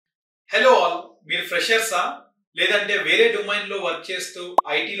Hello all, మీరు ఫ్రెషర్సా లేదంటే వేరే డొమైన్ లో వర్క్ చేస్తూ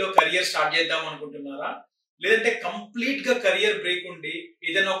ఐటీలో కెరియర్ స్టార్ట్ చేద్దాం అనుకుంటున్నారా? లేదంటే కంప్లీట్ గా కెరియర్ బ్రేక్ ఉండి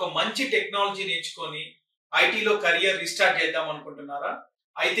ఏదైనా ఒక మంచి టెక్నాలజీ నేర్చుకొని ఐటీలో కెరియర్ రీస్టార్ట్ చేద్దాం అనుకుంటున్నారా?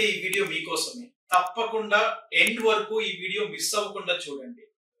 అయితే ఈ వీడియో మీకోసమే. తప్పకుండా ఎండ్ వరకు ఈ వీడియో మిస్ అవ్వకుండా చూడండి.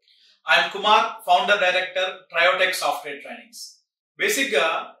 I'm Kumar, founder director Triotech software trainings. Basic గా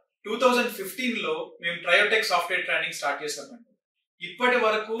 2015 లో మేము ట్రయోటెక్ సాఫ్ట్వేర్ ట్రైనింగ్ స్టార్ట్ చేసామండి. ఇప్పటి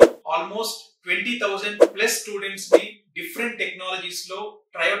వరకు ఆల్మోస్ట్ 20,000 ప్లస్ స్టూడెంట్స్ ని డిఫరెంట్ టెక్నాలజీస్ లో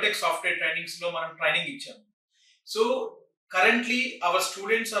ట్రయోటెక్ సాఫ్ట్వేర్ ట్రైనింగ్స్ లో మనం ట్రైనింగ్ ఇచ్చాము. So currently our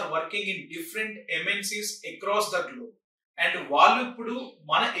students are working in different MNCs across the globe and వాళ్ళు ఇప్పుడు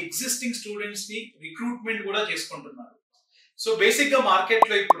మన ఎగ్జిస్టింగ్ స్టూడెంట్స్ ని రిక్రూట్మెంట్ కూడా చేసుకుంటున్నారు. సో బేసిక్ గా మార్కెట్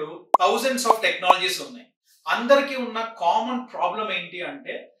లో ఇప్పుడు థౌజండ్స్ ఆఫ్ టెక్నాలజీస్ ఉన్నాయి. అందరికీ ఉన్న కామన్ ప్రాబ్లం ఏంటి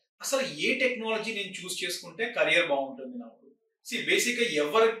అంటే అసలు ఏ టెక్నాలజీ నేను చూస్ చేసుకుంటే కెరియర్ బాగుంటుంది నాకు. బేసిక్ గా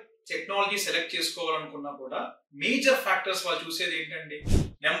ఎవరు టెక్నాలజీ సెలెక్ట్ చేసుకోవాలనుకున్నా కూడా మేజర్ ఫ్యాక్టర్స్ వాళ్ళు చూసేది ఏంటండి?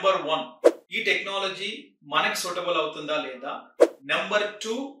 నెంబర్ 1, ఈ టెక్నాలజీ మనకి సూటబుల్ అవుతుందా లేదా. నెంబర్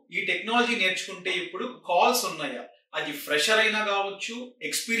 2, ఈ టెక్నాలజీ నేర్చుకుంటే ఇప్పుడు కాల్స్ ఉన్నాయా, అది ఫ్రెషర్ అయినా కావచ్చు,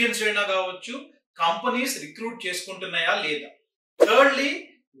 ఎక్స్పీరియన్స్ అయినా కావచ్చు, కంపెనీస్ రిక్రూట్ చేసుకుంటున్నాయా లేదా. Thirdly,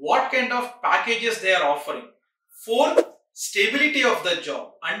 what kind of packages they are offering. Fourth, stability of the job,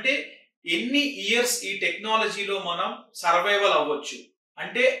 అంటే ఎన్ని ఇయర్స్ ఈ టెక్నాలజీలో మనం సర్వైవల్ అవ్వచ్చు,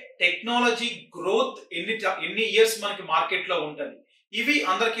 అంటే టెక్నాలజీ గ్రోత్ ఎన్ని ఇయర్స్ మనకి మార్కెట్ లో ఉంటుంది. ఇవి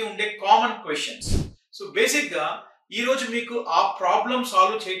అందరికీ ఉండే కామన్ క్వశ్చన్స్. సో బేసిక్ గా ఈ రోజు మీకు ఆ ప్రాబ్లమ్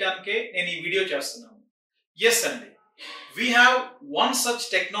సాల్వ్ చేయడానికే నేను ఈ వీడియో చేస్తున్నాను. ఎస్ అండి, we have one such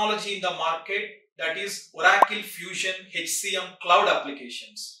technology in the market, that is Oracle Fusion HCM Cloud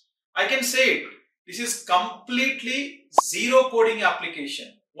applications. I can say it, this is completely zero coding application.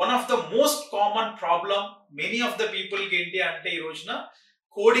 One of the most common problem many of the people ఏంటి అంటే ఈ రోజున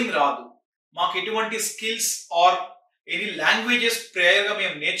coding రాదు, మాకు ఎటువంటి skills or any languages prayer గా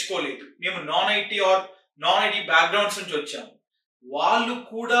మేము నేర్చుకోలేదు, మేము non IT or non IT backgrounds నుంచి వచ్చాము, వాళ్ళు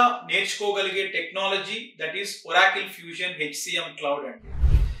కూడా నేర్చుకోగలిగే technology that is Oracle Fusion HCM Cloud అండి.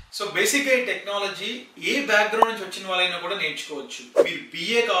 సో బేసిక్ గా ఈ టెక్నాలజీ ఏ బ్యాక్గ్రౌండ్ నుంచి వచ్చిన వాళ్ళైనా కూడా నేర్చుకోవచ్చు. మీరు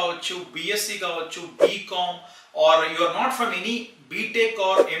బిఏ కావచ్చు, బిఎస్సి కావచ్చు, BCom are you are not from any BTech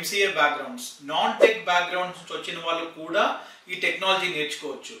or MCA backgrounds, non tech backgrounds నుంచి వచ్చిన వాళ్ళు కూడా ఈ టెక్నాలజీ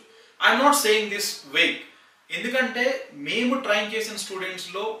నేర్చుకోవచ్చు. I'm not saying this wait, ఎందుకంటే మేము ట్రైన్ చేసిన స్టూడెంట్స్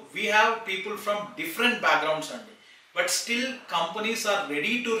లో we have people from different backgrounds అండి. But still companies are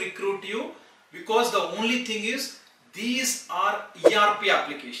ready to recruit you because the only thing is these are ERP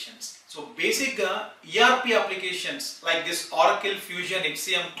applications. So basic ERP applications like this Oracle Fusion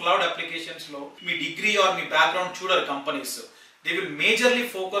HCM Cloud applications lo me degree or me background chudar companies, they will majorly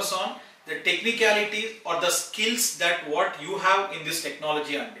focus on the technicalities or the skills that what you have in this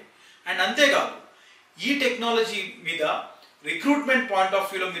technology andi. And ante gaadu ee technology meeda recruitment point of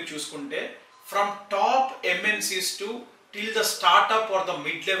view lo meer chusukunte from top MNCs to till the startup or the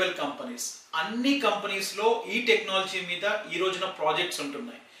mid level companies, అన్ని companies లో ఈ technology మీద ఈ రోజున projects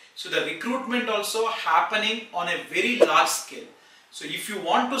ఉంటున్నాయి. So the recruitment also happening on a very large scale. So if you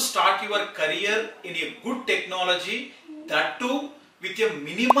want to start your career in a good technology, that to with a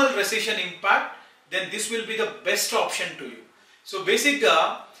minimal recession impact, then this will be the best option to you. So basic గా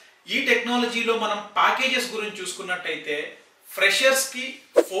ఈ టెక్నాలజీలో మనం packages గురించి చూసుకున్నట్టయితే freshers కి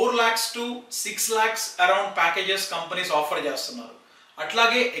 4 lakhs to 6 lakhs around packages companies offer చేస్తున్నారు.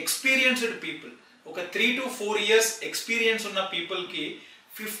 అట్లాగే experienced people, ఒక 3 to 4 years ఎక్స్పీరియన్స్ ఉన్న పీపుల్ కి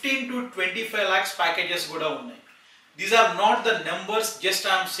 15 to 25 lakhs ప్యాకేజెస్ కూడా ఉన్నాయి. These are not the numbers, just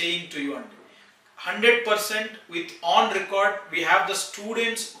I'm saying to you అండి. 100% with on record we have the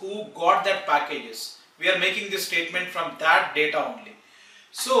students who got that packages. We are making this statement from that data only.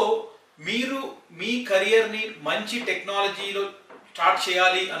 So మీరు మీ కెరియర్ని మంచి టెక్నాలజీలో start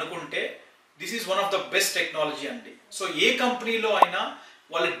చేయాలి అనుకుంటే this is one of the best technology అండి. So ఏ కంపెనీలో అయినా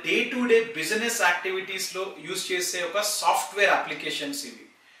వాళ్ళ డే టు డే బిజినెస్ యాక్టివిటీస్లో యూజ్ చేసే ఒక సాఫ్ట్వేర్ అప్లికేషన్స్ ఇవి.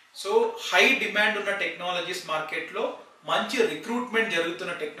 సో హై డిమాండ్ ఉన్న టెక్నాలజీస్ మార్కెట్లో, మంచి రిక్రూట్మెంట్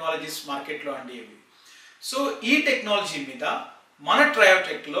జరుగుతున్న టెక్నాలజీస్ మార్కెట్లో అండి ఇవి. సో ఈ టెక్నాలజీ మీద మన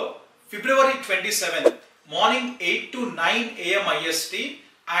ట్రయోటెక్లో February 27 morning 8 to 9 AM IST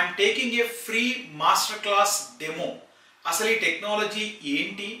I'm taking a free master class demo. అసలు ఈ టెక్నాలజీ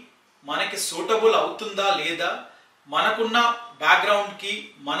ఏంటి, మనకి సూటబుల్ అవుతుందా లేదా, మనకున్న బ్యాక్గ్రౌండ్కి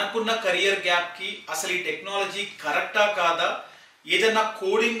మనకున్న కెరియర్ గ్యాప్కి అసలు ఈ టెక్నాలజీ కరెక్టా కాదా, ఏదైనా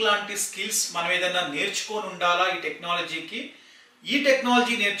కోడింగ్ లాంటి స్కిల్స్ మనం ఏదైనా నేర్చుకొని ఉండాలా ఈ టెక్నాలజీకి. ఈ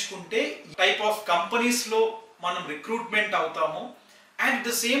టెక్నాలజీ నేర్చుకుంటే టైప్ ఆఫ్ కంపెనీస్లో మనం రిక్రూట్మెంట్ అవుతాము. And at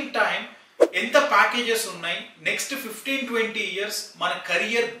the same time ఎంత ప్యాకేజెస్ ఉన్నాయి, నెక్స్ట్ 15-20 ఇయర్స్ మన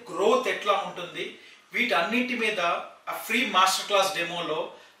కెరియర్ గ్రోత్ ఎట్లా ఉంటుంది, వీటన్నిటి మీద ఆ ఫ్రీ మాస్టర్ క్లాస్ డెమోలో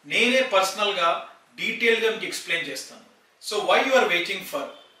నేనే పర్సనల్గా డీటెయిల్గా మీకు ఎక్స్ప్లెయిన్ చేస్తాను. So why you are waiting for?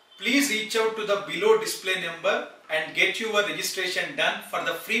 Please reach out to the below display number and get your registration done for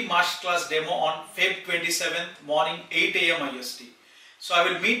the free masterclass demo on Feb 27th morning 8 AM IST. So I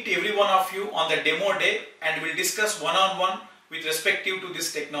will meet every one of you on the demo day and will discuss one-on-one with respective to this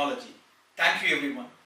technology. Thank you everyone.